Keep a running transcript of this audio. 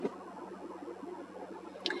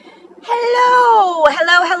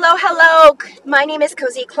Hello. My name is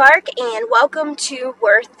Cozy Clark, and welcome to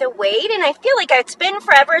Worth the Wait. And I feel like it's been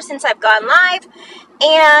forever since I've gone live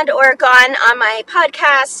or gone on my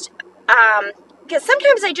podcast, because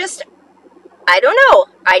sometimes I don't know.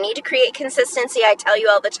 I need to create consistency. I tell you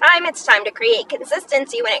all the time, it's time to create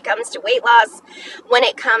consistency when it comes to weight loss, when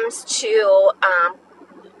it comes to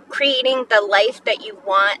creating the life that you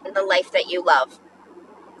want and the life that you love.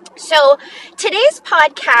 So today's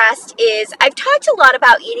podcast is, I've talked a lot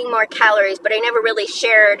about eating more calories, but I never really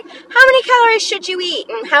shared how many calories should you eat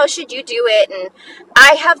and how should you do it. And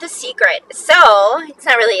I have the secret. So it's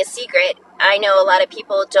not really a secret. I know a lot of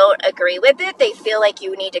people don't agree with it. They feel like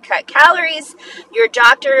you need to cut calories. Your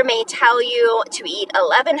doctor may tell you to eat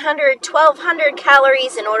 1,100, 1,200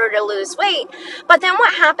 calories in order to lose weight. But then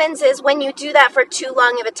what happens is when you do that for too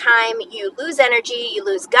long of a time, you lose energy, you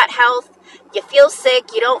lose gut health, you feel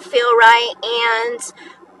sick, you don't feel right, and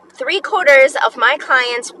 3/4 of my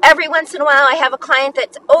clients, every once in a while I have a client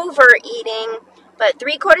that's overeating, but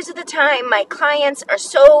 3/4 of the time my clients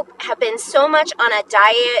have been so much on a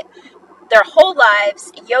diet their whole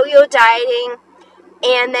lives, yo-yo dieting,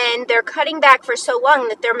 and then they're cutting back for so long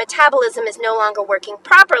that their metabolism is no longer working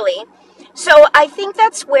properly. So I think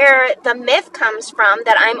that's where the myth comes from,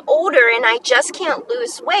 that I'm older and I just can't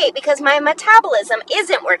lose weight because my metabolism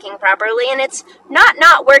isn't working properly. And it's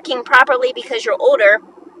not working properly because you're older.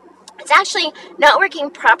 It's actually not working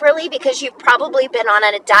properly because you've probably been on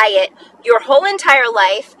a diet your whole entire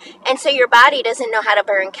life, and so your body doesn't know how to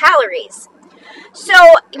burn calories. So,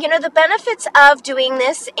 the benefits of doing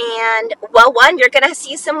this, and, well, one, you're going to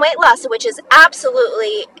see some weight loss, which is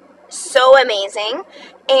absolutely so amazing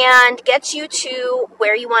and gets you to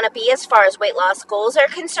where you want to be as far as weight loss goals are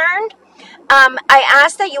concerned. I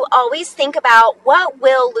ask that you always think about, what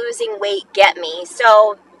will losing weight get me?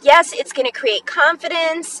 So, yes, it's going to create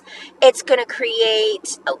confidence. It's going to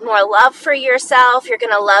create more love for yourself. You're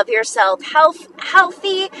going to love yourself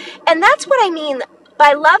healthy. And that's what I mean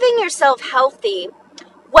by loving yourself healthy.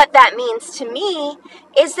 What that means to me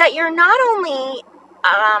is that you're not only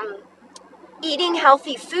eating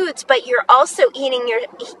healthy foods, but you're also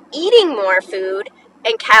eating more food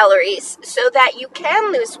and calories so that you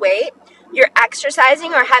can lose weight. You're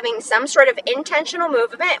exercising or having some sort of intentional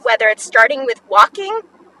movement, whether it's starting with walking.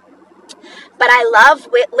 But I love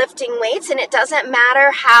lifting weights, and it doesn't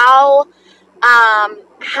matter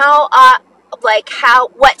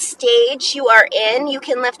what stage you are in. You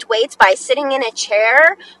can lift weights by sitting in a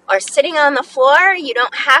chair or sitting on the floor. You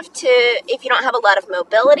don't have to, if you don't have a lot of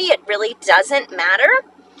mobility, it really doesn't matter,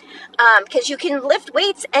 because you can lift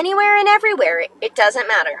weights anywhere and everywhere. It doesn't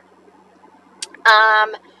matter.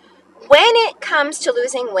 When it comes to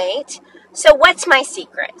losing weight, so what's my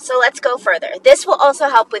secret? So let's go further. This will also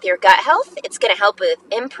help with your gut health. It's going to help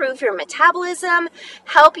improve your metabolism,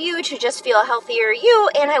 help you to just feel healthier you.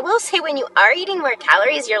 And I will say, when you are eating more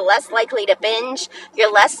calories, you're less likely to binge. You're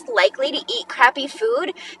less likely to eat crappy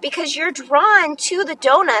food because you're drawn to the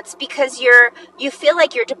donuts because you feel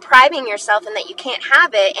like you're depriving yourself and that you can't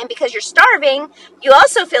have it. And because you're starving, you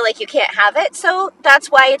also feel like you can't have it. So that's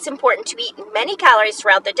why it's important to eat many calories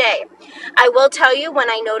throughout the day. I will tell you, when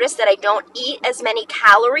I notice that I don't eat as many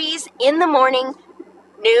calories in the morning,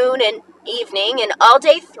 noon, and evening, and all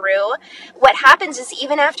day through, what happens is,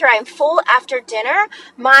 even after I'm full after dinner,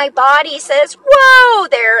 my body says, whoa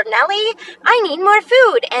there, Nellie, I need more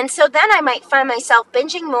food. And so then I might find myself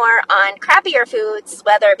binging more on crappier foods,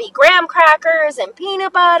 whether it be graham crackers and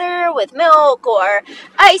peanut butter with milk or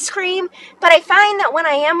ice cream. But I find that when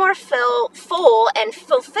I am more full and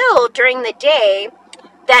fulfilled during the day,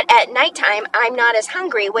 that at nighttime I'm not as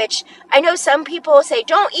hungry, which I know some people say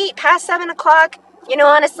don't eat past 7 o'clock.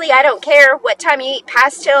 Honestly, I don't care what time you eat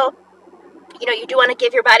past till. You do want to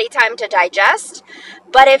give your body time to digest.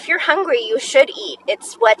 But if you're hungry, you should eat.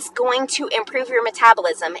 It's what's going to improve your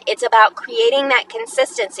metabolism. It's about creating that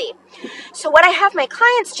consistency. So what I have my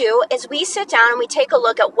clients do is we sit down and we take a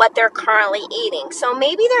look at what they're currently eating. So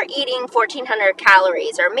maybe they're eating 1,400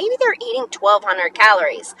 calories, or maybe they're eating 1,200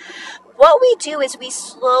 calories. What we do is we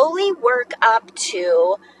slowly work up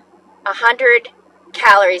to 100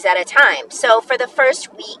 calories at a time. So for the first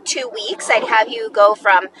 2 weeks, I'd have you go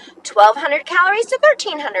from 1,200 calories to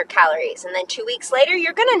 1,300 calories. And then 2 weeks later,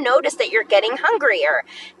 you're going to notice that you're getting hungrier.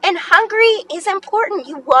 And hungry is important.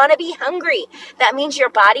 You want to be hungry. That means your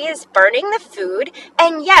body is burning the food.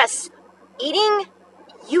 And yes,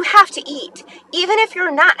 you have to eat. Even if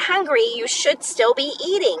you're not hungry, you should still be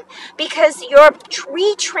eating, because you're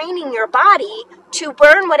retraining your body to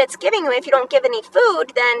burn what it's giving you. If you don't give any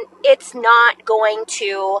food, then it's not going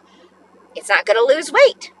to lose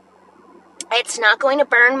weight. It's not going to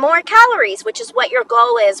burn more calories, which is what your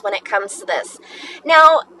goal is when it comes to this.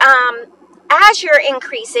 Now, as you're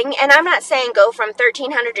increasing, and I'm not saying go from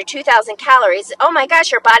 1,300 to 2,000 calories. Oh my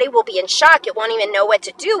gosh, your body will be in shock. It won't even know what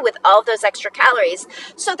to do with all those extra calories.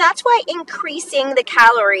 So that's why increasing the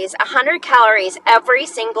calories, 100 calories every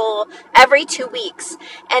 2 weeks,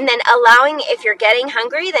 and then allowing, if you're getting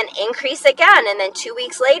hungry, then increase again, and then 2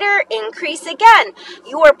 weeks later, increase again.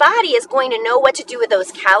 Your body is going to know what to do with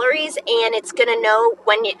those calories, and it's going to know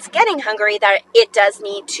when it's getting hungry that it does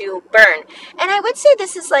need to burn. And I would say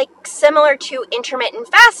this is like similar to intermittent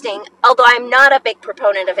fasting, although I'm not a big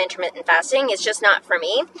proponent of intermittent fasting. It's just not for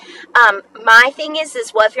me. My thing is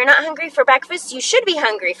well, if you're not hungry for breakfast, you should be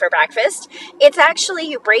hungry for breakfast. It's actually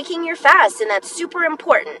you breaking your fast, and that's super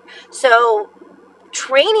important. So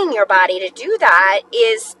training your body to do that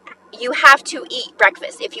is you have to eat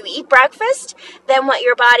breakfast. If you eat breakfast, then what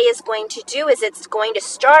your body is going to do is it's going to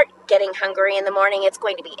start getting hungry in the morning. It's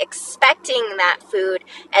going to be expecting that food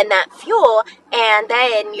and that fuel, and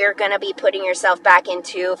then you're going to be putting yourself back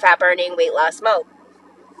into fat burning, weight loss mode.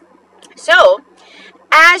 So,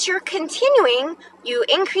 as you're continuing, you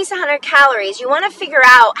increase 100 calories. You want to figure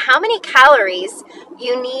out how many calories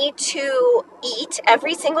you need to eat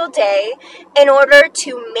every single day in order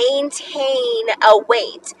to maintain a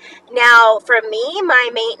weight. Now, for me, my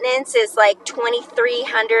maintenance is like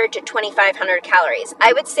 2,300 to 2,500 calories.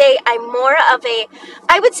 I would say I'm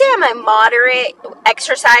a moderate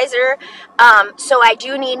exerciser. So I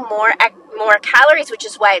do need more calories, which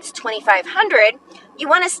is why it's 2,500. You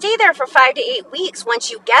want to stay there for 5 to 8 weeks. Once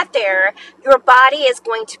you get there, your body is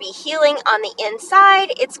going to be healing on the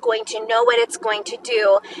inside. It's going to know what it's going to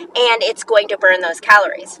do, and it's going to burn those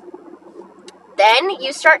calories. Then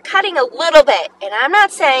you start cutting a little bit, and I'm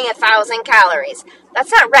not saying 1,000 calories.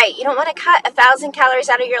 That's not right. You don't want to cut 1,000 calories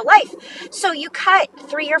out of your life. So you cut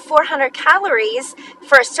 300 or 400 calories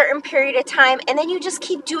for a certain period of time, and then you just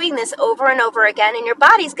keep doing this over and over again, and your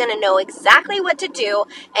body's going to know exactly what to do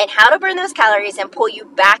and how to burn those calories and pull you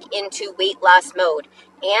back into weight loss mode.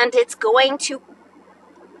 And it's going to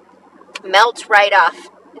melt right off,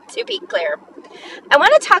 to be clear. I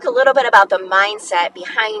want to talk a little bit about the mindset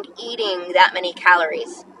behind eating that many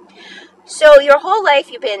calories. So your whole life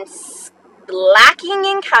you've been lacking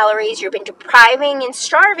in calories, you've been depriving and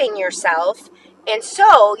starving yourself, and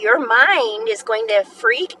so your mind is going to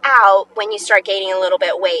freak out when you start gaining a little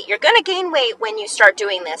bit of weight. You're going to gain weight when you start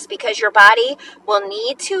doing this because your body will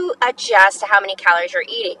need to adjust to how many calories you're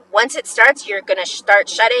eating. Once it starts, you're going to start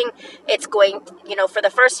shedding. It's going, for the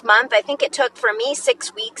first month, I think it took for me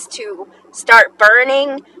 6 weeks to start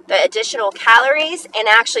burning the additional calories and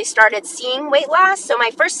actually started seeing weight loss. So my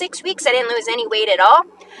first 6 weeks, I didn't lose any weight at all.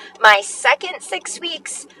 My second 6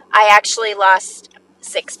 weeks, I actually lost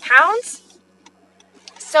 6 pounds.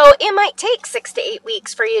 So it might take 6 to 8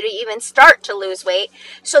 weeks for you to even start to lose weight.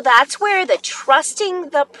 So that's where the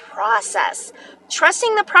trusting the process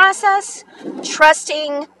trusting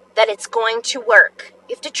that it's going to work.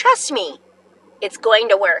 You have to trust me. It's going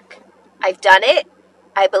to work. I've done it.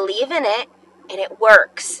 I believe in it, and it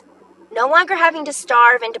works. No longer having to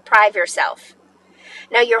starve and deprive yourself.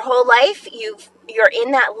 Now, your whole life, you're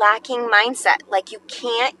in that lacking mindset. Like you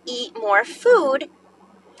can't eat more food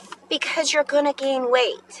because you're going to gain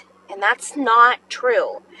weight. And that's not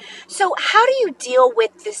true. So how do you deal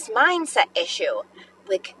with this mindset issue?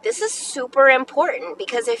 Like, this is super important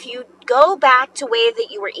because if you go back to way that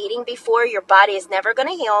you were eating before, your body is never going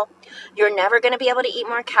to heal. You're never going to be able to eat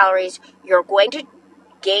more calories. You're going to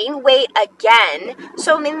gain weight again.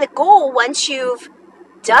 So, the goal once you've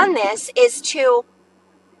done this is to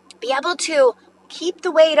be able to keep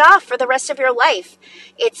the weight off for the rest of your life.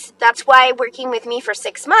 That's why working with me for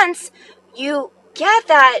 6 months, you get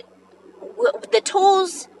the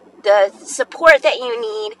tools, the support that you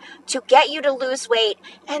need to get you to lose weight.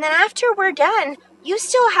 And then after we're done, you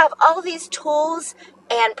still have all these tools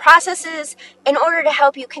and processes in order to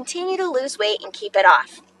help you continue to lose weight and keep it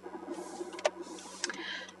off.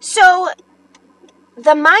 So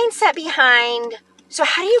the mindset behind, so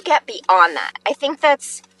how do you get beyond that? I think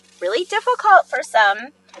that's really difficult for some.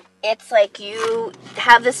 It's like you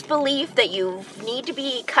have this belief that you need to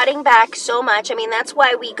be cutting back so much. That's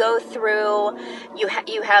why we go through, you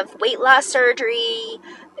have weight loss surgery,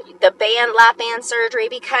 the lap band surgery,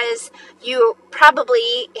 because you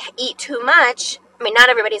probably eat too much. Not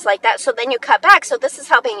everybody's like that. So then you cut back. So this is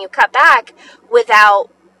helping you cut back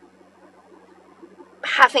without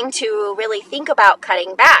having to really think about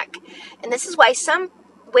cutting back. And this is why some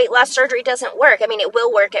weight loss surgery doesn't work. It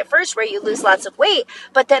will work at first where you lose lots of weight,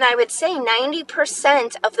 but then I would say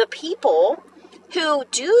 90% of the people who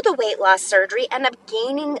do the weight loss surgery end up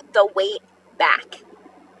gaining the weight back.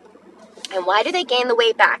 And why do they gain the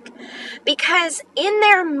weight back? Because in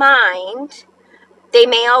their mind, they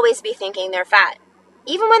may always be thinking they're fat,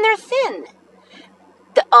 even when they're thin.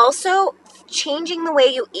 Also, changing the way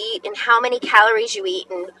you eat and how many calories you eat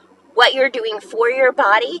and what you're doing for your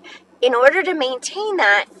body, in order to maintain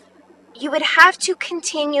that, you would have to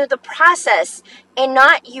continue the process and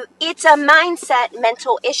not you. It's a mindset,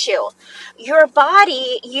 mental issue. Your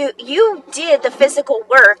body, you did the physical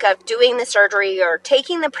work of doing the surgery or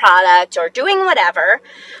taking the product or doing whatever.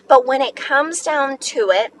 But when it comes down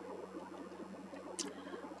to it,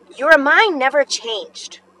 your mind never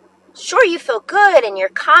changed. Sure, you feel good and you're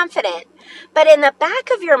confident, but in the back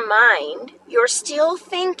of your mind, you're still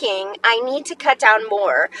thinking, I need to cut down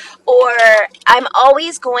more, or I'm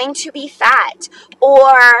always going to be fat,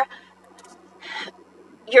 or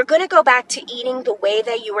you're going to go back to eating the way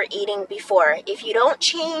that you were eating before. If you don't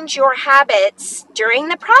change your habits during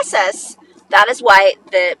the process, that's why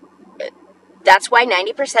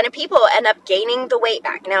 90% of people end up gaining the weight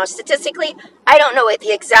back. Now, statistically, I don't know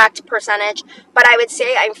the exact percentage, but I would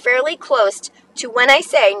say I'm fairly close to when I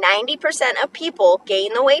say 90% of people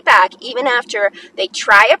gain the weight back even after they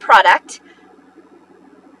try a product,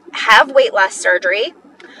 have weight loss surgery,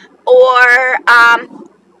 or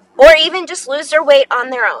even just lose their weight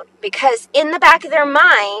on their own. Because in the back of their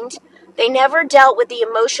mind, they never dealt with the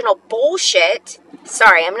emotional bullshit.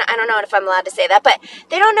 Sorry, I don't know if I'm allowed to say that, but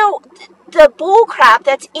they don't know the bull crap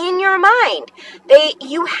that's in your mind.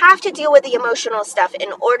 You have to deal with the emotional stuff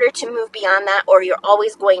in order to move beyond that, or you're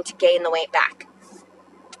always going to gain the weight back.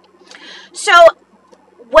 So,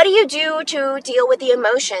 what do you do to deal with the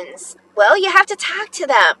emotions? Well, you have to talk to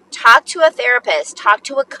them. Talk to a therapist. Talk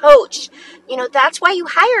to a coach. That's why you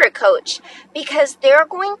hire a coach, because they're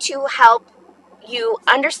going to help you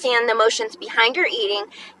understand the emotions behind your eating,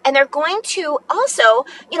 and they're going to also,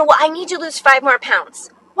 I need to lose 5 more pounds.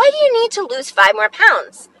 Why do you need to lose 5 more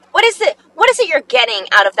pounds? What is it you're getting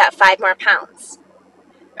out of that 5 more pounds?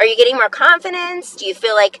 Are you getting more confidence? Do you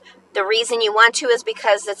feel like the reason you want to is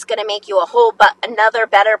because it's going to make you another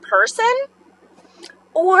better person?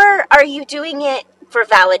 Or are you doing it for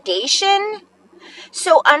validation?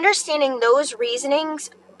 So understanding those reasonings,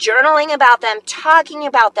 journaling about them, talking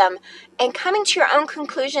about them, and coming to your own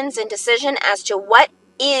conclusions and decision as to what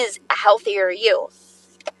is a healthier you.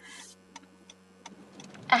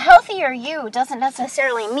 A healthier you doesn't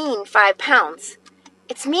necessarily mean 5 pounds.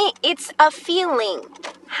 It's a feeling.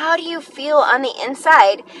 How do you feel on the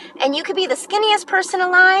inside? And you could be the skinniest person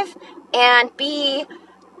alive and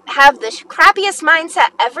have the crappiest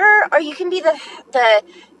mindset ever, or you can be the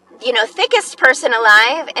thickest person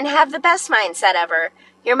alive and have the best mindset ever.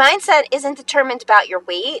 Your mindset isn't determined about your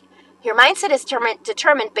weight. Your mindset is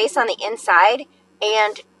determined based on the inside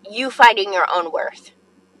and you finding your own worth.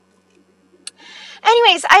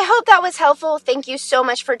 Anyways, I hope that was helpful. Thank you so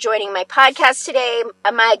much for joining my podcast today.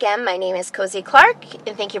 My name is Cozy Clark,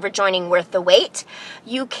 and thank you for joining Worth the Wait.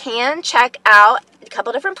 You can check out a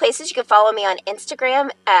couple different places. You can follow me on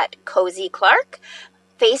Instagram at Cozy Clark,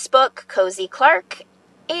 Facebook, Cozy Clark,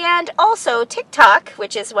 and also TikTok,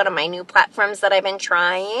 which is one of my new platforms that I've been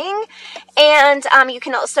trying. And you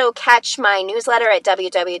can also catch my newsletter at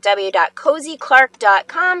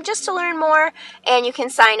www.cozyclark.com just to learn more. And you can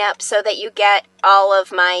sign up so that you get all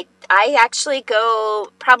of I actually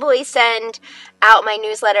probably send out my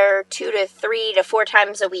newsletter 2 to 3 to 4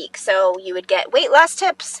 times a week. So you would get weight loss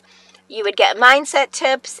tips, you would get mindset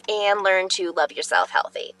tips, and learn to love yourself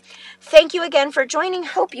healthy. Thank you again for joining.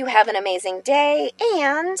 Hope you have an amazing day,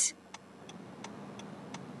 and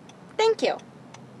thank you.